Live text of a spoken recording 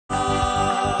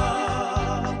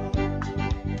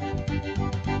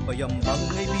Bayambang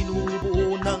ay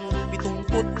binubuo ng 77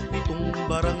 Bayambang ay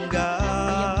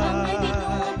barangay.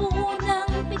 binubuo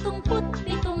ng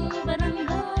 77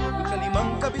 barangay.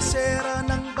 Ikalimang kabisera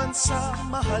ng bansa,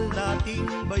 mahal nating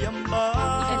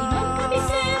Bayambang. Ikalimang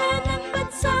kabisera ng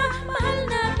bansa, mahal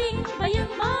nating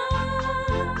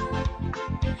Bayambang.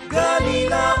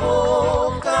 Galilao,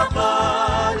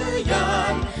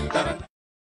 Kabaluyan,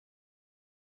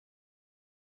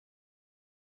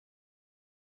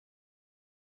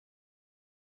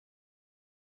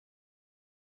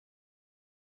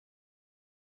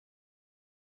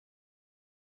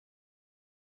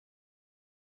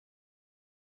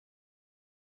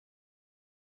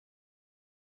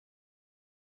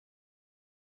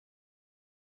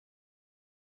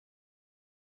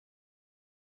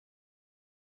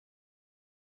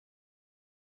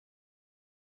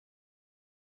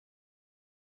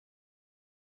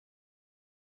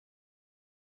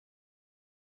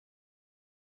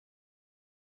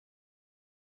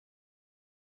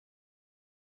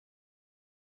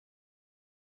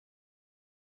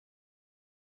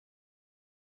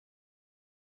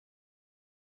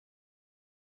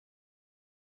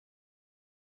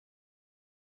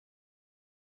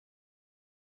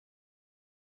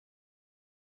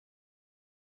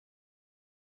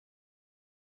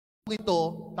 Tarang ito,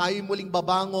 tayo muling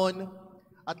babangon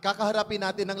at kakaharapin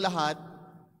natin ng lahat.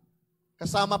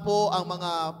 Kasama po ang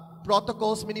mga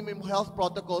protocols, minimum health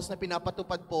protocols na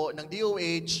pinapatupad po ng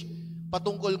DOH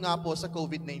patungkol nga po sa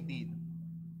COVID-19.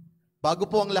 Bago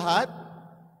po ang lahat,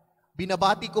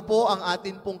 binabati ko po ang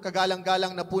atin pong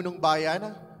kagalang-galang na punong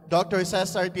bayan, Dr.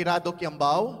 Cesar Tirado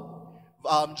Quiambao,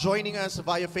 joining us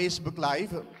via Facebook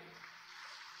Live,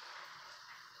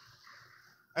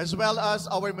 as well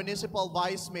as our Municipal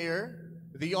Vice Mayor,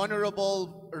 the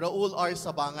Honorable Raul R.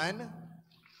 Sabangan.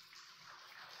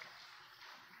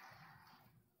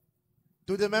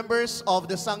 To the members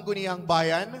of the Sangguniang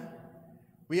Bayan,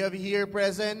 we have here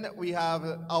present, we have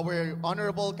our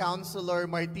Honorable Councilor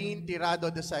Martin Tirado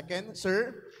II,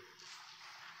 sir.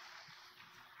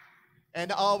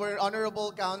 And our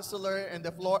Honorable Councilor and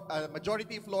the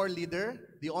Majority Floor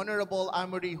Leader, the Honorable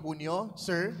Amory Junio,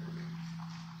 sir.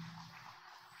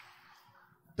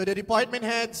 To the department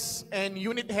heads and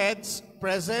unit heads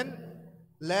present,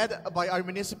 led by our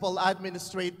Municipal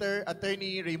Administrator,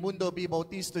 Attorney Raimundo B.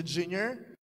 Bautista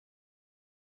Jr.,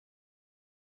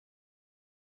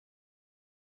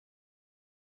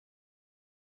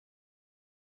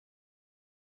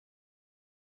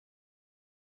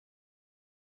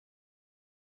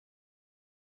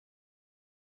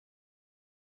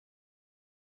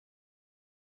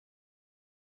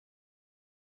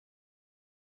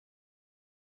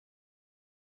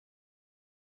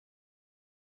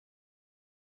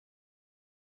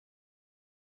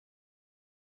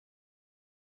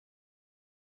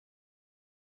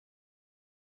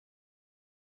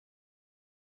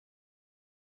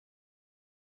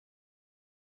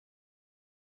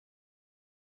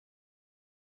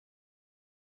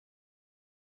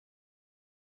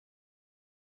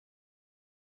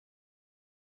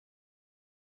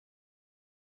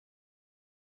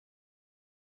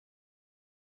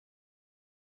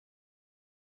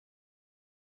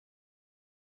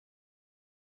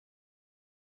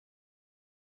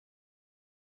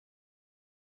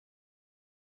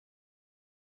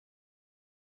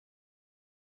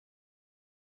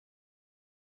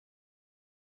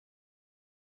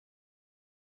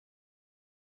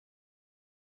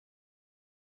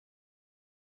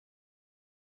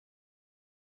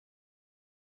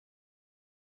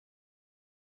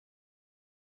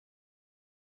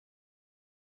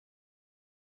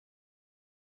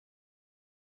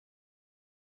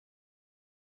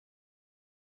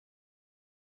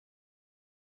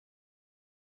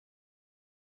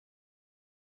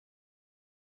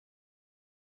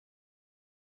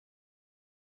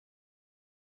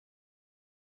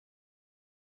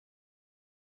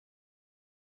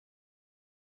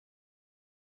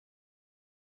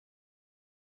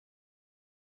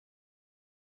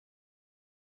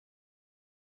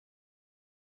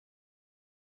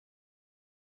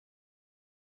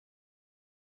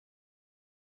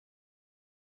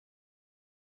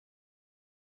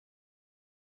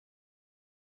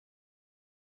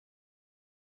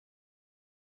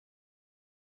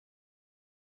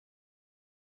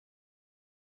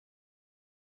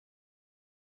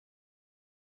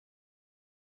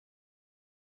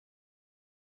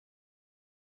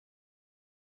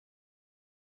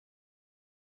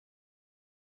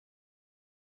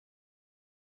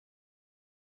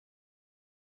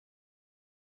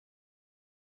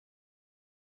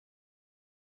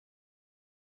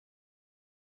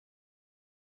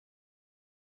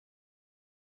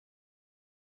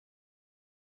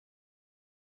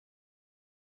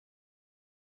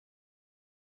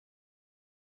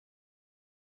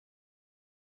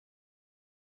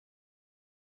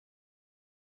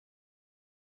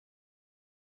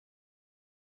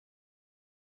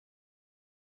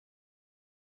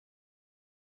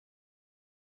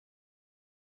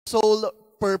 sole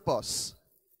purpose.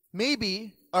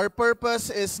 Maybe our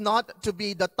purpose is not to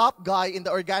be the top guy in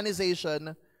the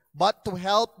organization, but to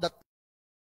help the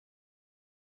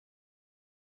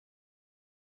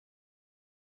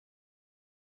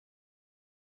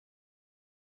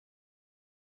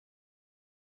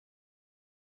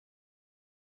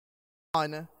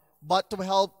but to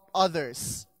help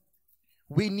others.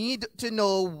 We need to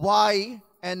know why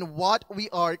and what we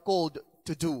are called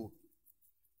to do.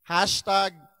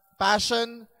 Hashtag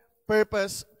passion,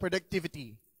 purpose,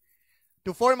 productivity.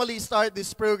 To formally start this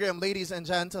program, ladies and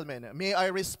gentlemen, may I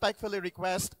respectfully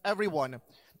request everyone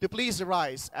to please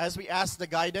rise as we ask the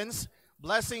guidance,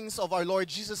 blessings of our Lord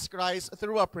Jesus Christ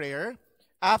through a prayer,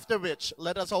 after which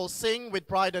let us all sing with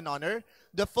pride and honor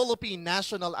the Philippine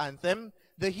National Anthem,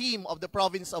 the hymn of the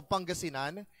province of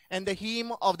Pangasinan, and the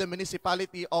hymn of the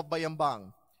municipality of Bayambang.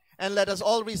 And let us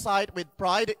all recite with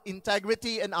pride,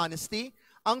 integrity, and honesty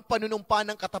ang panunumpa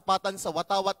ng katapatan sa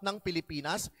watawat ng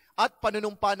Pilipinas at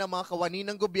panunumpa ng mga kawani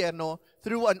ng gobyerno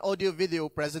through an audio-video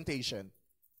presentation.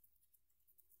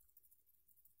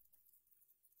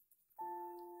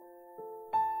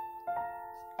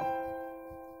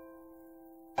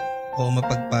 O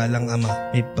mapagpalang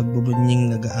Ama, may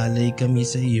pagbubunying nag-aalay kami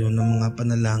sa iyo ng mga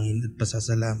panalangin at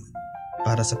pasasalamat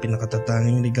para sa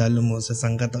pinakatatanging regalo mo sa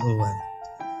sangkatauhan,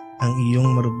 ang iyong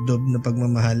marubdob na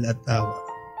pagmamahal at awa.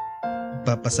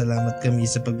 Papasalamat kami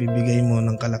sa pagbibigay mo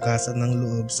ng kalakasan ng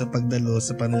loob sa pagdalo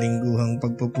sa panlingguhang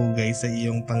pagpupugay sa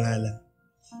iyong pangalan,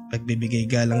 pagbibigay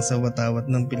galang sa watawat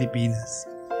ng Pilipinas,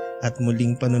 at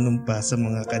muling panunumpa sa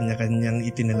mga kanya-kanyang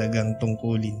itinalagang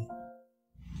tungkulin.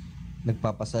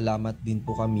 Nagpapasalamat din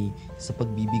po kami sa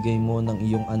pagbibigay mo ng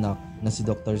iyong anak na si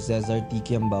Dr. Cesar T.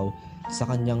 Quiambao sa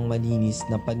kanyang malinis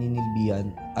na paninilbihan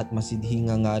at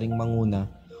masidhing ngangaring manguna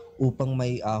upang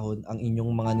maiahon ang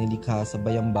inyong mga nilikha sa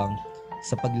Bayambang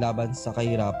sa paglaban sa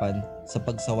kahirapan, sa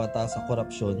pagsawata sa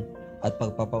korupsyon at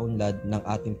pagpapaunlad ng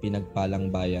ating pinagpalang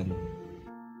bayan.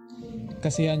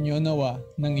 Kasihan niyo nawa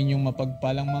ng inyong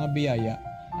mapagpalang mga biyaya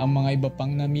ang mga iba pang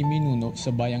namiminuno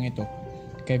sa bayang ito,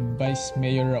 kay Vice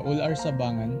Mayor Raul R.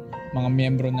 Sabangan, mga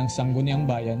miyembro ng Sangguniang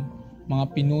Bayan, mga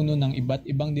pinuno ng iba't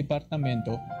ibang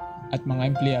departamento at mga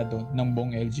empleyado ng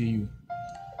buong LGU.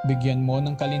 Bigyan mo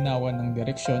ng kalinawan ng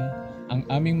direksyon ang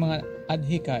aming mga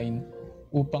adhikain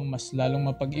upang mas lalong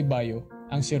mapag-ibayo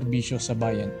ang serbisyo sa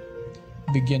bayan.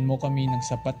 Bigyan mo kami ng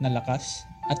sapat na lakas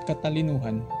at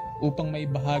katalinuhan upang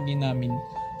maibahagi namin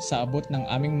sa abot ng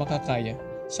aming makakaya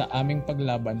sa aming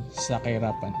paglaban sa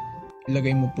kahirapan.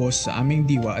 Ilagay mo po sa aming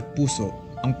diwa at puso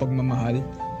ang pagmamahal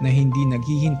na hindi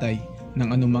naghihintay ng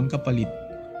anumang kapalit,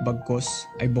 bagkos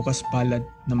ay bukas palad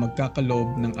na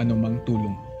magkakaloob ng anumang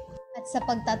tulong. At sa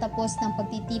pagtatapos ng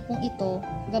pagtitipong ito,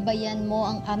 gabayan mo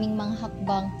ang aming mga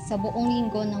hakbang sa buong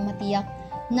linggo ng matiyak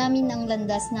namin ang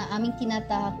landas na aming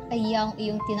tinatahak ay ang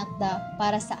iyong tinakda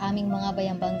para sa aming mga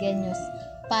bayambanggenyos,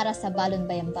 para sa Balon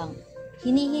Bayambang.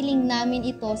 Hinihiling namin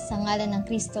ito sa ngalan ng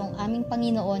Kristong aming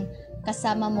Panginoon,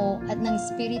 kasama mo at ng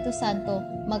Espiritu Santo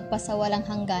magpasawalang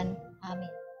hanggan. Amen.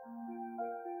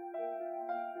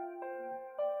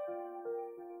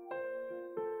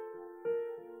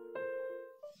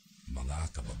 Mga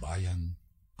kababayan,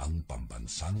 ang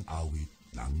pambansang awit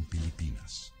ng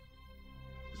Pilipinas.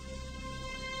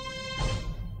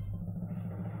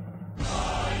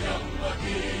 Kayang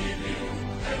magiliw,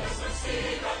 kaya sa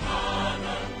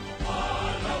silanganan,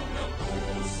 alam ng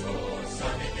puso, sa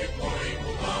dikit mo'y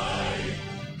buhay.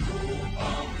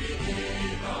 Lupang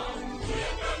binirang,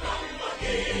 kuya ka ng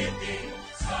magiting,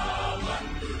 sa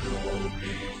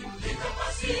manlulubing, di ka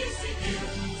pasisigil,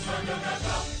 sa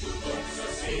nagagang tutok sa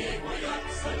simoy at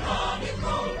sa langit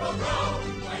ng bagaw,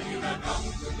 ay hinagang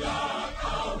tugla,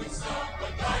 awit sa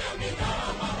pagkayang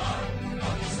minamahal.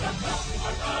 Ang isang ng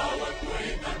atawat mo'y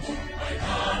tagumpay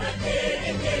na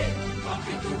nagtitigil, ang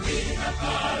bituin at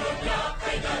karagya,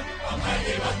 kailan ang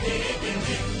ay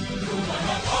magtitigil.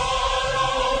 Lumanang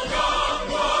araw ng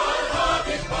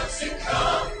walhabit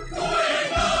pagsikap, tuwa'y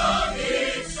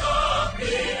langit sa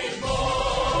piling mo.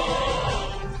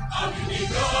 Ang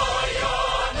inigaya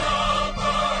na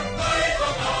pagkay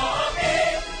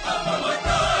pag-aakit, ang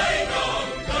mamatay ng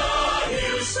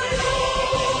dahil sa'yo.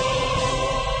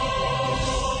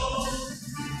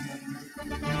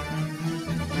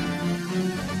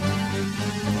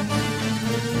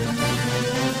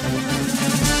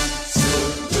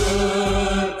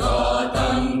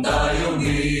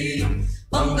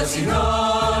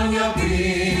 Pangasinan niya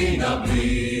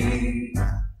binabing,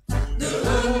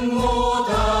 daan mo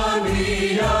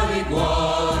tani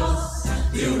aligwas,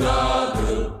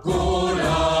 diuragod ko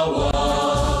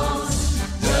lawas.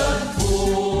 Yan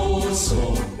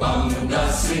pusong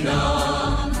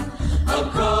Pangasinan,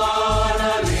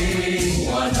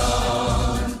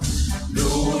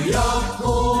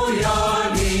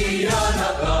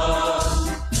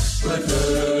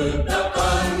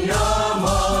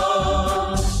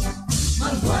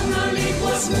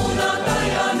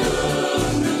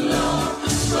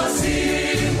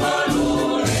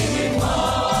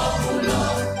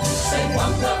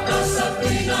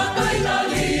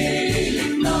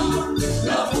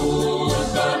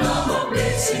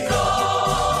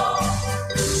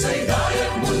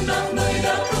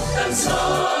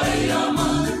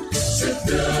 yaman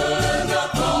setengah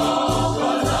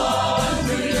kawalan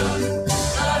berian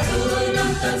karena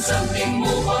tansang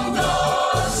mo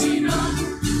Pangasinan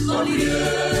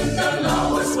Oriental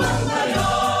lawas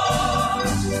Bantayan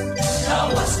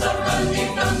lawas takkan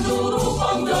itang duro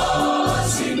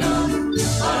Pangasinan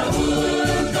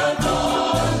arwen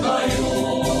kakang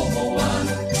bayumuan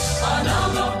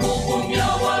anang ako punya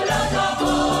wala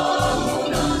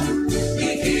kabangunan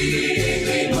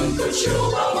ikikinon ko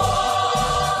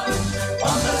syubawan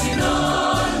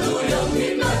Pangasinan luyang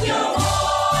minatyawan.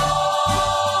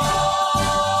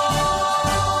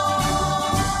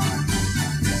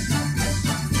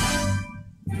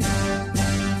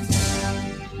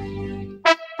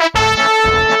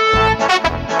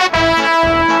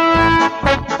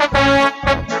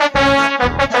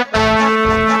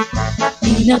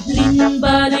 Pinablin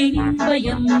baling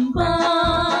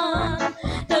bayamban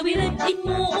Tawirag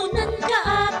imuunan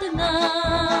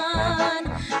kaatangan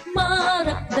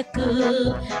Marakdaka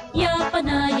ya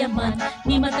panayaman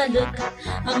Ni matalak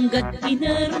hanggat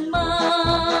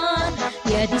pinarman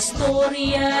Ya di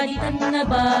storya di tan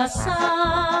nabasa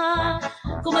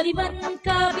Kumaliban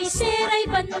ka biseray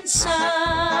bansa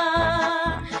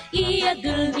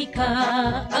Iagel ni ka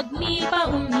agni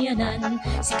paunyanan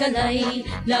Si kalay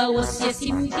lawas ya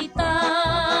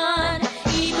simpitan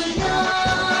Ibel na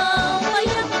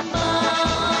bayamba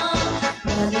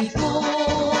Bali ko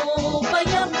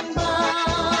bayamba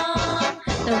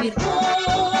Tawir ko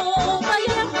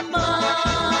bayamba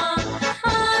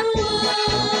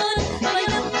Arun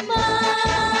bayamba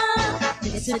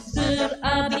Deseter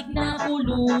abig na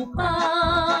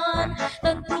ulupan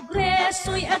Tan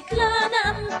progreso'y agla na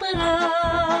ang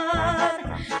parar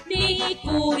Di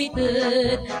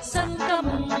kuritet sang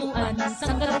kamunuan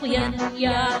Sang karapuyan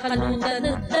ya kalutan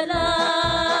at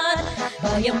dalan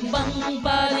Bayambang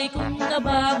balik kong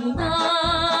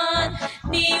kabangunan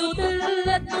Di utal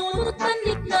at nutan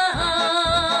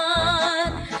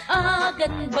liknaan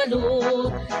Agan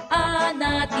balot,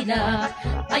 anatila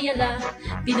Ayala,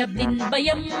 pinablin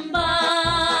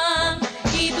bayambang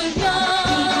Idol niya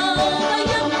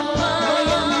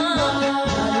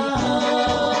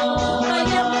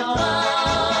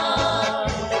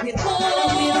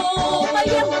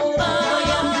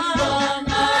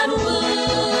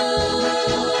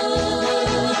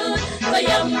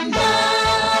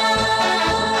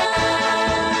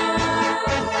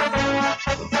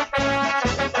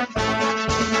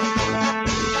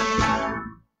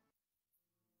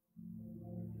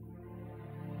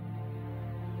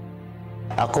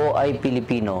Ako ay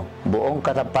Pilipino, buong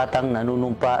katapatang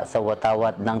nanunumpa sa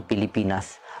watawat ng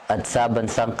Pilipinas at sa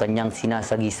bansang kanyang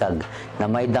sinasagisag na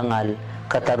may dangal,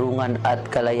 katarungan at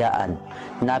kalayaan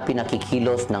na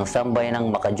pinakikilos ng sambayanang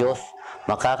makadiyos,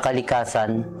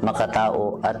 makakalikasan,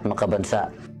 makatao at makabansa.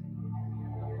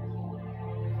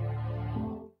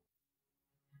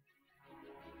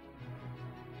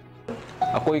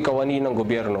 Ako'y kawani ng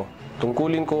gobyerno.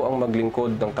 Tungkulin ko ang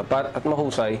maglingkod ng tapat at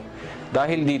mahusay.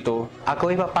 Dahil dito,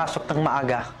 ako'y papasok ng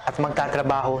maaga at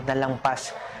magtatrabaho ng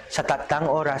lampas sa 3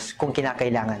 oras kung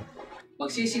kinakailangan.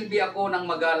 Magsisilbi ako ng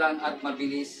magalang at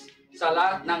mabilis sa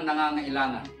lahat ng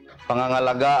nangangailangan.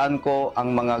 Pangangalagaan ko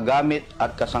ang mga gamit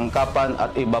at kasangkapan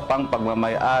at iba pang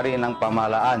pagmamayari ng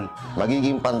pamahalaan.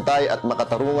 Magiging pantay at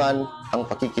makatarungan ang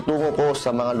pakikitungo ko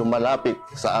sa mga lumalapit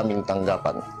sa aming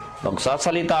tanggapan.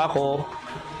 Magsasalita ako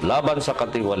laban sa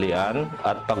katiwalian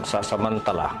at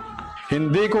pagsasamantala.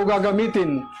 Hindi ko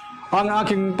gagamitin ang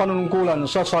aking panunungkulan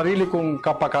sa sarili kong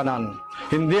kapakanan.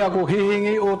 Hindi ako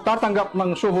hihingi o tatanggap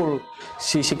ng suhol.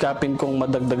 Sisikapin kong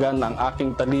madagdagan ang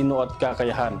aking talino at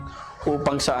kakayahan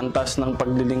upang sa antas ng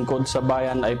paglilingkod sa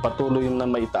bayan ay patuloy na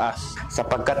maitaas.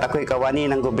 Sapagkat ako'y kawani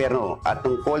ng gobyerno at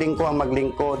tungkulin ko ang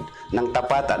maglingkod ng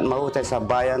tapat at mahusay sa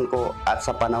bayan ko at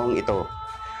sa panahong ito.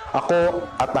 Ako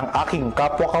at ang aking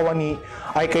kapwa-kawani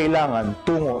ay kailangan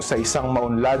tungo sa isang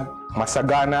maunlad,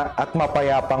 masagana at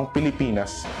mapayapang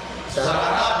Pilipinas. Sa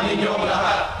harap ninyong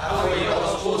lahat, ako'y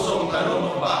taos-pusong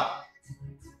nanunumpa.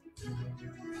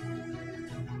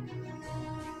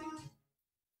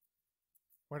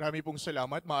 Marami pong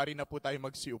salamat. Maaari na po tayo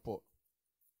magsiupo.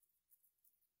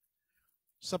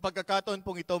 Sa pagkakataon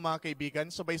pong ito mga kaibigan,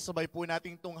 sabay-sabay po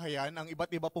nating tunghayan ang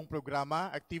iba't iba pong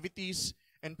programa, activities,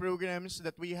 and programs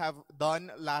that we have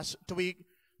done last week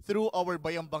through our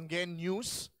Bayambanggen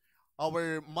News,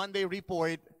 our Monday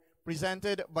report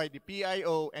presented by the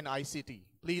PIO and ICT.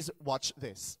 Please watch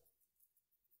this.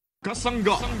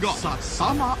 Kasangga sa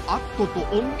sama at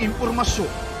totoong impormasyon,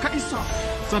 kaisa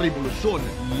sa revolusyon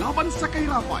laban sa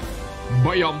kahirapan.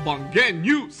 Bayambanggen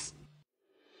News!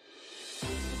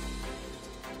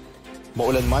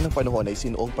 Maulan man ang panahon ay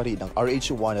sinuong pa rin ng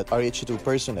RH1 at RH2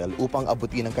 personnel upang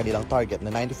abutin ang kanilang target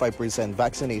na 95%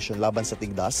 vaccination laban sa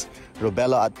tigdas,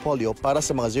 rubella at polio para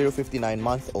sa mga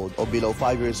 0-59-month-old o below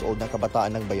 5 years old na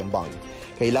kabataan ng Bayambang.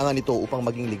 Kailangan ito upang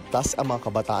maging ligtas ang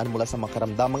mga kabataan mula sa mga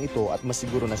karamdamang ito at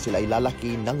masiguro na sila ay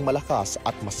lalaki ng malakas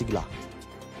at masigla.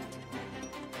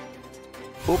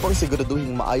 Upang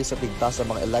siguraduhin maayos at ligtas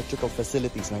ang mga electrical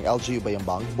facilities ng LGU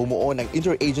Bayambang, bumuo ng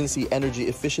Interagency Energy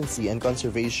Efficiency and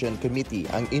Conservation Committee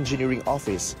ang Engineering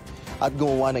Office at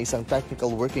gumawa ng isang technical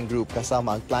working group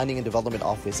kasama ang Planning and Development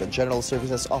Office at General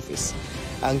Services Office.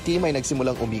 Ang team ay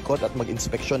nagsimulang umikot at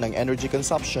mag-inspeksyon ng energy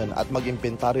consumption at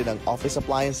mag-impentaryo ng office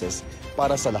appliances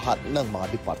para sa lahat ng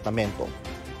mga departamento.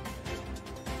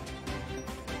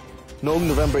 Noong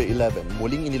November 11,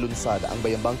 muling inilunsad ang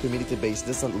Bayambang Community-Based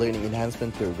Distant Learning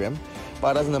Enhancement Program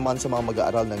para naman sa mga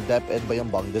mag-aaral ng DepEd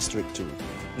Bayambang District 2.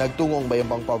 Nagtungo ang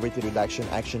Bayambang Poverty Reduction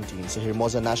Action Team sa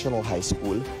Hermosa National High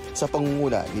School sa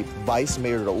pangunguna ni Vice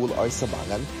Mayor Raul R.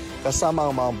 Sabangan kasama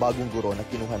ang mga bagong guro na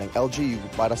kinuha ng LGU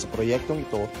para sa proyektong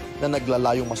ito na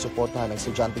naglalayong masuportahan ng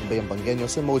estudyanteng Bayambanggenyo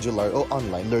sa modular o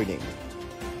online learning.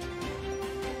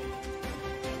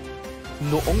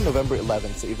 Noong November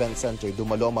 11 sa Event Center,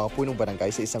 dumalo ang mga punong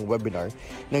barangay sa isang webinar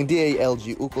ng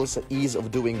DILG ukol sa Ease of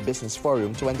Doing Business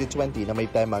Forum 2020 na may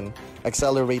temang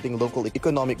Accelerating Local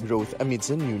Economic Growth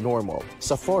Amidst a New Normal.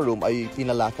 Sa forum ay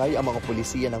tinalakay ang mga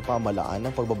pulisiya ng pamahalaan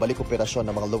ng pagbabalik operasyon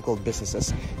ng mga local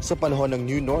businesses sa panahon ng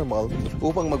New Normal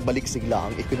upang magbalik sigla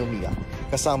ang ekonomiya.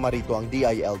 Kasama rito ang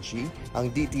DILG, ang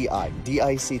DTI,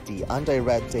 DICT,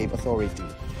 Anti-Red Tape Authority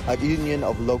at Union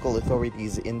of Local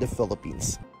Authorities in the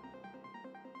Philippines.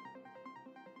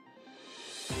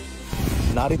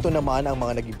 Narito naman ang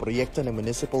mga naging proyekto ng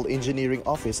Municipal Engineering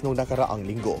Office noong nakaraang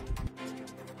linggo.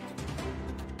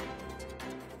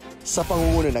 Sa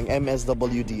pangunguna ng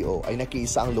MSWDO ay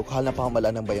nakiisa ang lokal na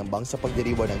pamahalaan ng Bayambang sa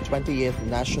pagdiriwang ng 20th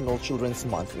National Children's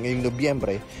Month ngayong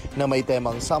Nobyembre na may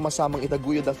temang sama-samang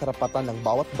itaguyod ang karapatan ng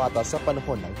bawat bata sa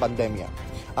panahon ng pandemya.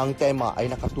 Ang tema ay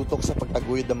nakatutok sa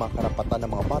pagtaguyod ng mga karapatan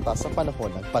ng mga bata sa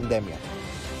panahon ng pandemya.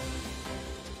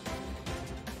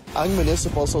 Ang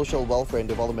Municipal Social Welfare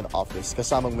and Development Office,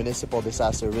 kasamang Municipal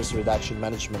Disaster Risk Reduction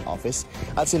Management Office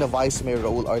at sina Vice Mayor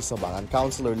Raul R. Sabangan,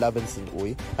 Councilor Levinson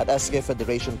Uy at SK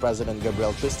Federation President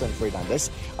Gabriel Tristan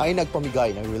Fernandez ay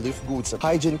nagpamigay ng relief goods at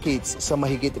hygiene kits sa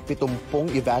mahigit 70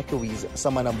 evacuees sa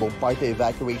Manambong Parte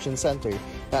Evacuation Center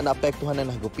na naapektuhan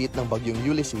ng hagupit ng bagyong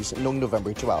Ulysses noong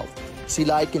November 12.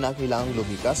 Sila ay kinakailangang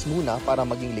lumikas muna para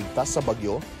maging ligtas sa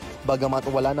bagyo, bagamat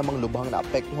wala namang lubhang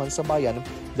naapektuhan sa bayan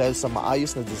dahil sa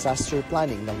maayos na disaster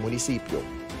planning ng munisipyo.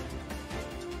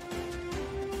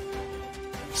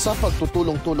 Sa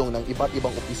pagtutulong-tulong ng iba't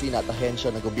ibang opisina at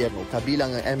ahensya ng gobyerno kabilang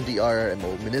ang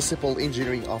MDRMO, Municipal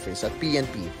Engineering Office at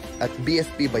PNP at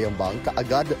BFP Bayambang,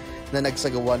 kaagad na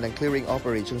nagsagawa ng clearing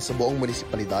operations sa buong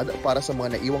munisipalidad para sa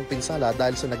mga naiwang pinsala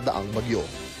dahil sa nagdaang bagyo.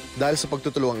 Dahil sa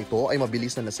pagtutulungan ito ay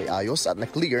mabilis na nasayos at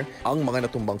na-clear ang mga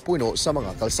natumbang puno sa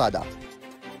mga kalsada.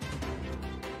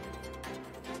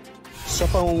 Sa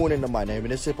pangunguna naman ng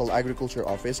Municipal Agriculture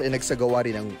Office ay nagsagawa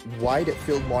rin ng wide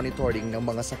field monitoring ng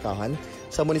mga sakahan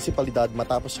sa munisipalidad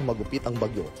matapos humagupit ang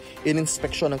bagyo.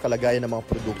 Ininspeksyon ang kalagayan ng mga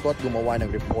produkto at gumawa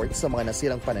ng report sa mga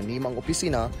nasirang pananim ang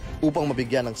opisina upang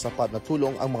mabigyan ng sapat na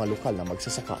tulong ang mga lokal na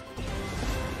magsasaka.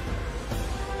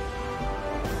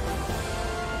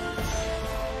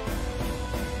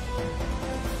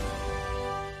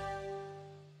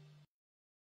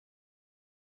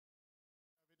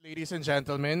 Ladies and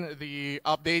gentlemen, the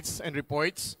updates and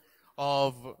reports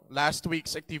of last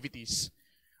week's activities.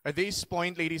 At this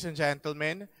point, ladies and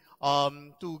gentlemen,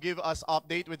 to give us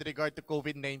update with regard to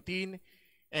COVID-19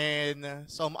 and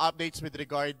some updates with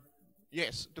regard,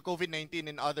 to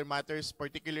COVID-19 and other matters,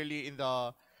 particularly in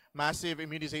the massive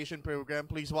immunization program,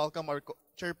 please welcome our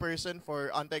chairperson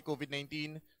for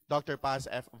anti-COVID-19, Dr. Paz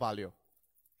F. Valio.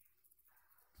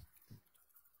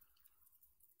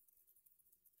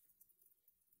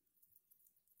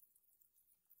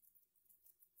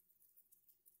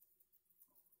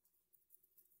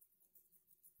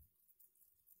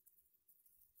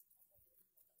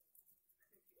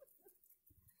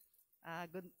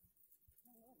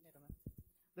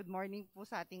 Good morning po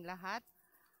sa ating lahat.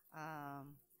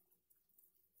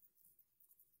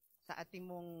 Sa ating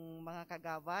mong mga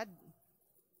kagawad,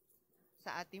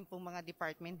 sa ating pong mga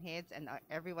department heads and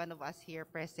every one of us here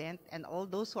present and all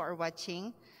those who are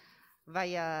watching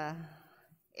via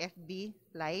FB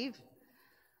Live.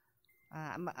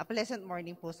 A pleasant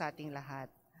morning po sa ating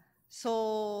lahat.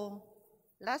 So,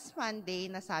 last Monday,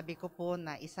 nasabi ko po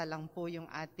na isa lang po yung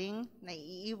ating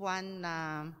naiiwan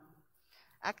na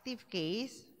active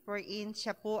case wherein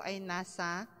siya po ay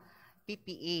nasa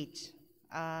PPH.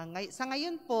 Sa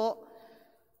ngayon po,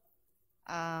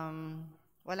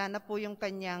 wala na po yung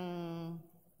kanyang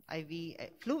IV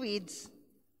fluids,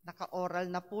 naka-oral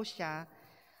na po siya,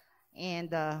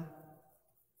 and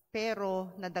pero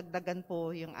nadagdagan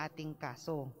po yung ating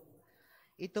kaso.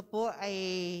 Ito po ay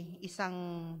isang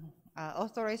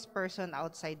authorized person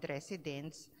outside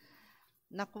residence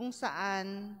na kung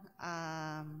saan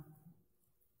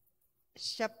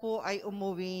siya po ay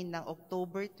umuwi ng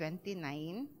October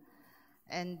 29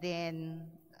 and then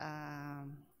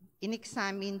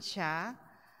in-examine siya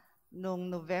noong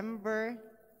November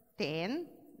 10.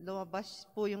 Lumabas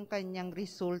po yung kanyang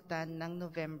resulta ng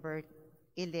November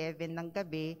 11 ng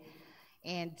gabi.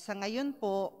 And sa ngayon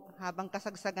po, habang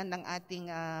kasagsagan ng ating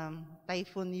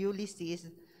Typhoon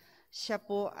Ulysses, siya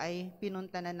po ay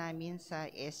pinunta na namin sa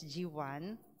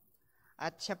SG1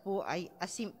 at siya po ay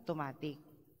asymptomatic.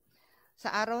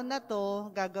 Sa araw na to,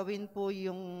 gagawin po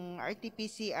yung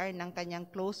RT-PCR ng kanyang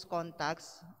close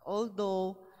contacts,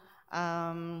 although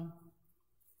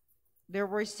there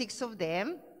were 6 of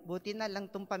them, buti na lang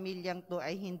tong pamilyang to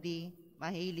ay hindi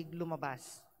mahilig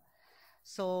lumabas.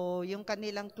 So, yung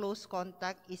kanilang close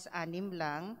contact is 6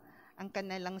 lang. Ang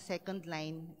kanilang second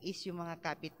line is yung mga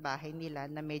kapitbahay nila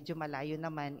na medyo malayo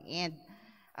naman and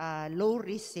low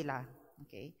risk sila.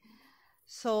 Okay?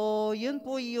 So, yun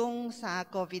po yung sa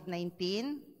COVID-19.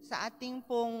 Sa ating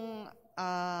pong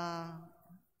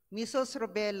measles,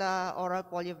 rubella, oral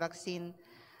polio vaccine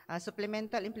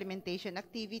supplemental implementation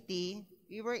activity,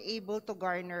 we were able to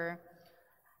garner,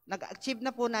 nag-achieve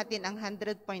na po natin ang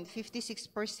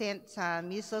 100.56% sa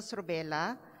measles,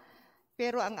 rubella,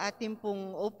 pero ang ating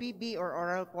pong OPV or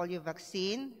oral polio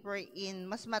vaccine, wherein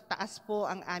mas mataas po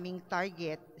ang aming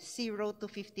target, 0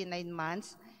 to 59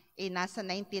 months, nasa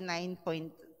 99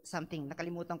 point something,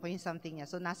 nakalimutan ko yung something niya,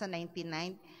 so nasa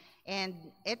 99, and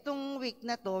etong week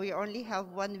na to, we only have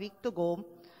 1 week to go,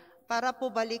 para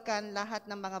po balikan lahat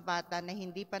ng mga bata na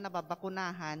hindi pa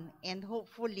nababakunahan and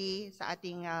hopefully sa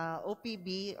ating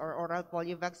OPV or oral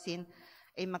polio vaccine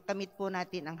ay makamit po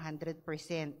natin ang 100%.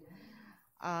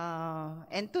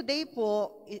 And today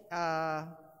po,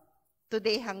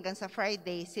 today hanggang sa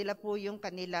Friday, sila po yung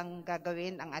kanilang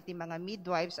gagawin, ang ating mga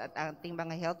midwives at ating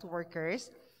mga health workers.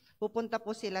 Pupunta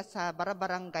po sila sa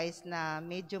barangays na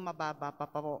medyo mababa pa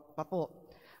po.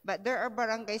 But there are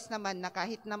barangays naman na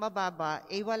kahit na mababa,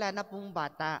 wala na pong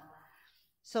bata.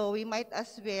 So we might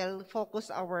as well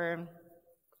focus our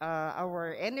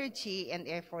energy and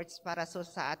efforts para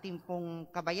sa ating pong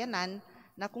kabayanan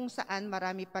na kung saan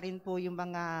marami pa rin po yung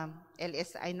mga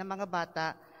LSI na mga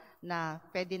bata na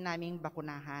pwede naming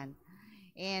bakunahan.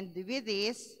 And with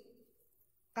this,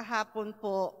 kahapon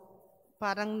po,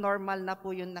 parang normal na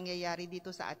po yung nangyayari dito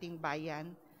sa ating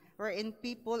bayan, wherein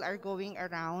people are going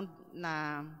around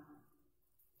na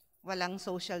walang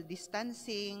social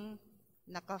distancing,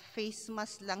 naka-face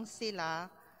mask lang sila,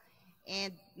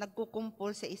 and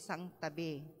nagkukumpol sa isang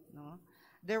tabi. No?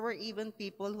 There were even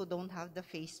people who don't have the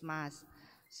face mask.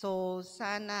 So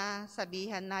sana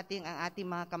sabihan natin ang ating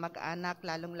mga kamag-anak,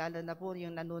 lalong-lalo na po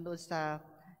yung nanonood sa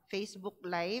Facebook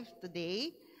Live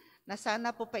today, na sana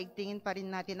po paigtingin pa rin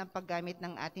natin ang paggamit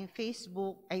ng ating face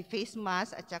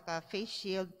mask at saka face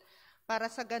shield, para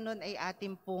sa ganun ay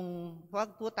ating pong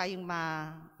huwag po tayong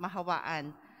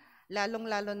mahawaan.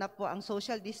 Lalong-lalo na po ang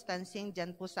social distancing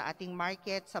dyan po sa ating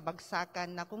market, sa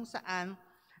bagsakan, na kung saan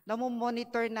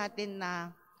namomonitor natin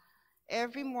na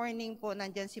every morning po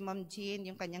nandyan si Ma'am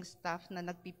Jean, yung kanyang staff na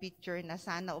nagpipicture na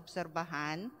sana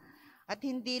obserbahan. At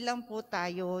hindi lang po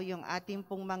tayo, yung ating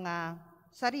pong mga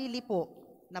sarili po,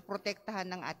 na protektahan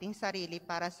ng ating sarili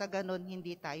para sa ganun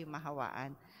hindi tayo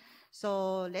mahawaan.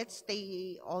 So let's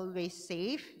stay always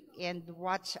safe and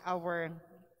watch our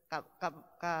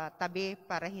katabi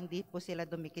para hindi po sila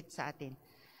dumikit sa atin.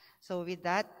 So with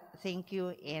that, thank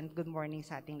you and good morning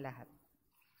sa ating lahat.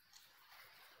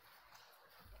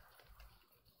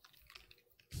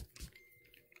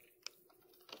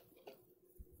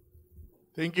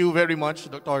 Thank you very much,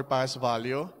 Dr. Paz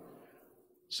Valio.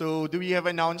 So do we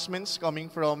have announcements coming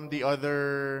from the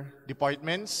other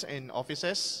departments and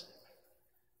offices?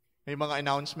 May mga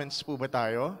announcements po ba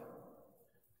tayo?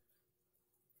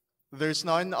 There's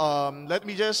none. Let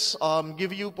me just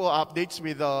give you po updates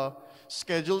with the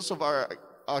schedules of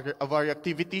our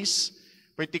activities,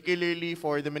 particularly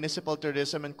for the Municipal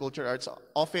Tourism and Culture Arts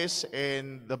Office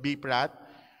and the BPRAT.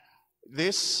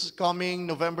 This coming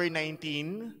November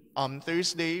 19,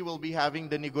 Thursday, we'll be having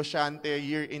the Negosyante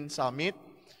Year-End Summit,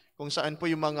 kung saan po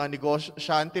yung mga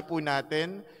negosyante po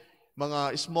natin,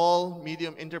 mga small,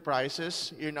 medium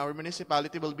enterprises in our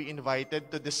municipality will be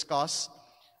invited to discuss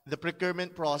the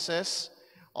procurement process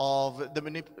of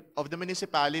the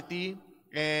municipality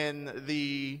and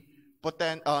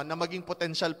na maging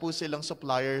potential po silang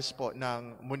suppliers po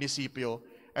ng munisipyo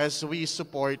as we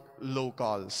support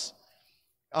locals.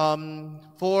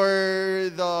 For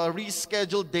the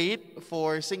rescheduled date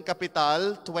for Sing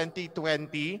Capital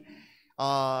 2020,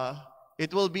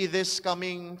 it will be this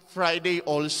coming Friday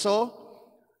also,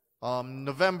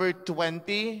 November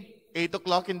 20, 8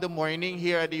 o'clock in the morning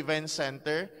here at the event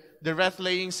center. The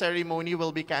wreath-laying ceremony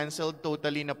will be canceled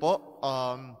totally na po.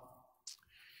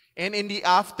 And in the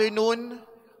afternoon,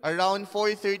 around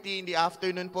 4:30 in the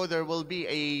afternoon po, there will be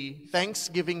a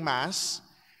Thanksgiving Mass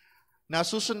na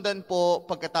susundan po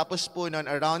pagkatapos po nun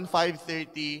around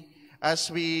 5:30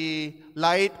 as we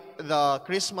light the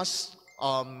Christmas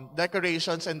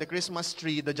decorations and the Christmas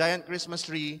tree, the giant Christmas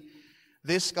tree,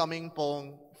 this coming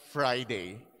pong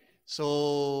Friday.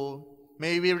 So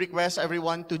may we request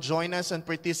everyone to join us and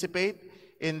participate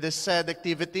in the said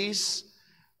activities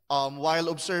while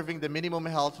observing the minimum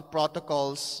health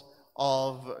protocols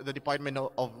of the Department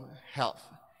of Health.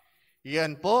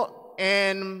 Yan po.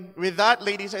 And with that,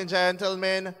 ladies and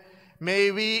gentlemen, may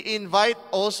we invite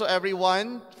also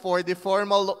everyone for the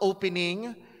formal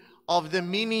opening of the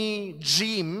mini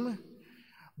gym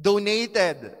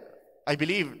donated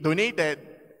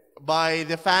by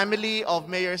the family of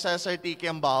Mayor Cesar T.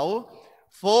 Kiambao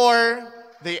for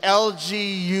the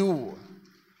LGU.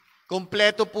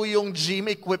 Kompleto po yung gym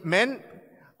equipment.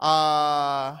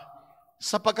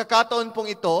 Sa pagkakataon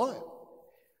pong ito,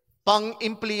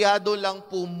 pang-empleyado lang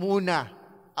po muna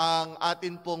ang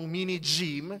atin pong mini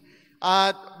gym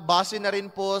at base na rin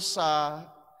po sa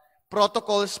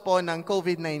protocols po ng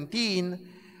COVID-19,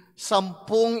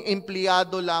 10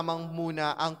 empleyado lamang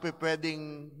muna ang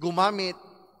pwedeng gumamit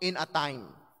in a time,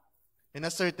 in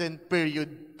a certain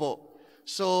period po.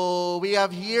 So we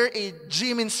have here a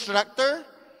gym instructor.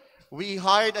 We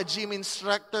hired a gym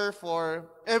instructor for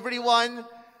everyone.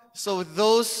 So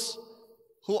those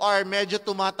who are medyo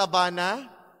tumataba na,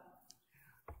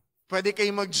 pwede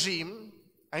kayo mag-gym.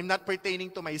 I'm not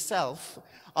pertaining to myself.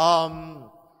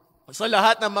 Sa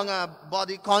lahat ng mga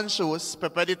body conscious,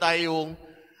 pwede tayong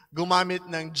gumamit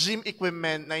ng gym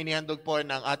equipment na inihandog po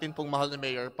ng atin pong mahal na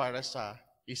mayor para sa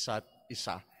isa't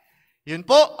isa. Yun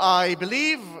po, I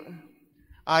believe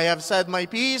I have said my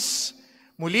piece.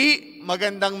 Muli,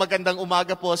 magandang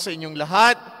umaga po sa inyong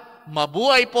lahat.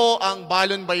 Mabuhay po ang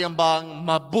Balon Bayambang,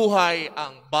 mabuhay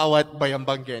ang bawat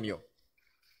Bayambanggenyo.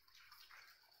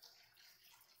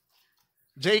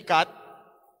 JCat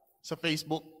sa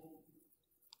Facebook.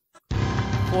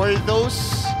 For those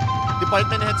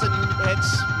department heads and unit heads,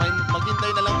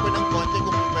 maghintay na lang po ng konti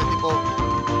kung pwede po